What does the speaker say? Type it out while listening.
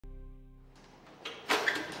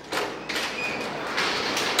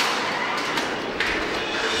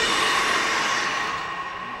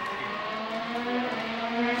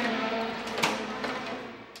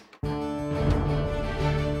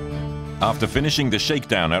After finishing the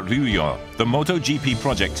shakedown at Rio, the MotoGP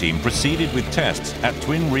project team proceeded with tests at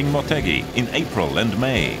Twin Ring Motegi in April and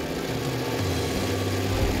May.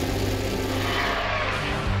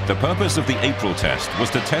 The purpose of the April test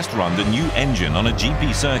was to test run the new engine on a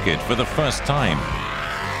GP circuit for the first time.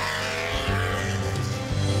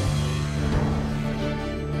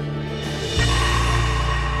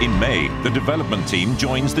 In May, the development team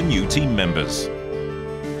joins the new team members.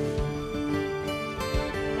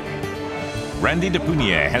 Randy de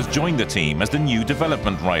Punier has joined the team as the new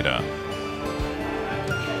development rider.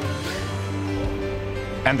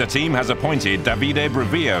 And the team has appointed Davide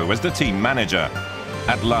Brevio as the team manager.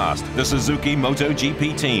 At last, the Suzuki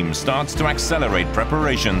MotoGP team starts to accelerate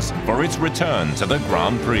preparations for its return to the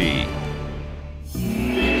Grand Prix.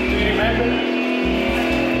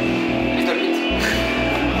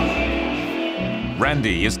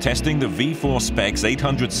 Randy is testing the V4 Specs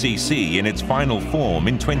 800cc in its final form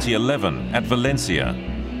in 2011 at Valencia.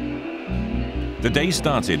 The day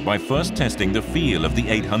started by first testing the feel of the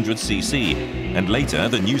 800cc, and later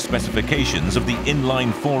the new specifications of the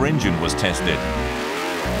inline-4 engine was tested.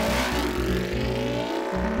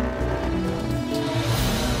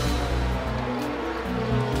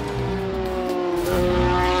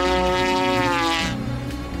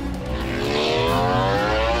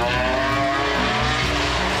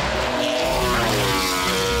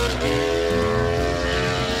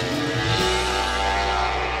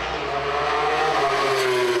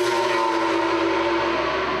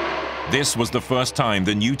 This was the first time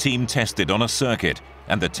the new team tested on a circuit,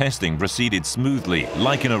 and the testing proceeded smoothly,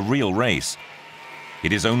 like in a real race.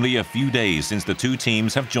 It is only a few days since the two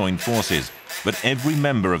teams have joined forces, but every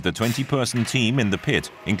member of the 20-person team in the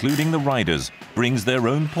pit, including the riders, brings their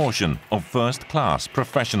own portion of first-class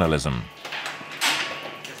professionalism.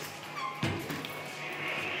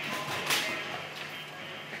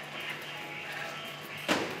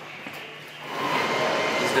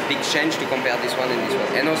 The big change to compare this one and this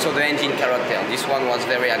one, and also the engine character. This one was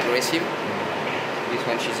very aggressive. This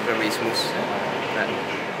one is very smooth.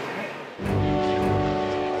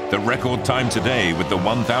 The record time today with the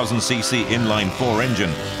 1000cc inline-4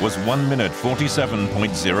 engine was 1 minute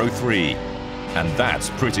 47.03, and that's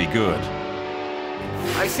pretty good.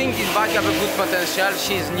 I think this bike has a good potential.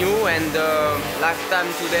 She's new, and lifetime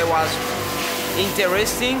today was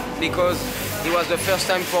interesting because it was the first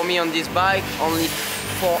time for me on this bike. Only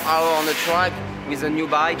 4 hours on the track with a new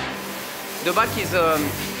bike. The bike is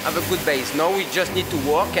have a good base. Now we just need to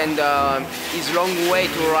work, and it's a long way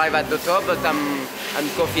to arrive at the top. But I'm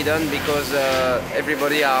confident because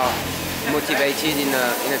everybody are motivated in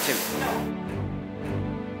a team.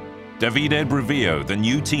 Davide Brevio, the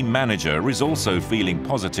new team manager, is also feeling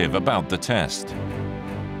positive about the test.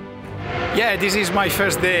 Yeah, this is my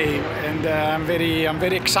first day, and I'm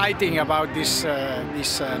very excited about this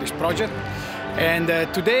project. And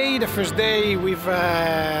today, the first day with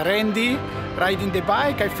Randy riding the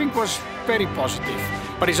bike, I think was very positive.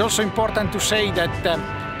 But it's also important to say that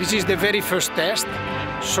this is the very first test,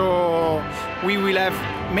 so we will have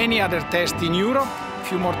many other tests in Europe, a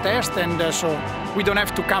few more tests, and so we don't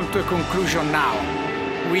have to come to a conclusion now.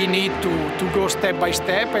 We need to go step by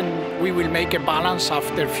step, and we will make a balance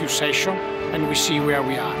after a few sessions, and we see where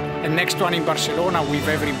we are. And next one in Barcelona with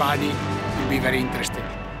everybody will be very interesting.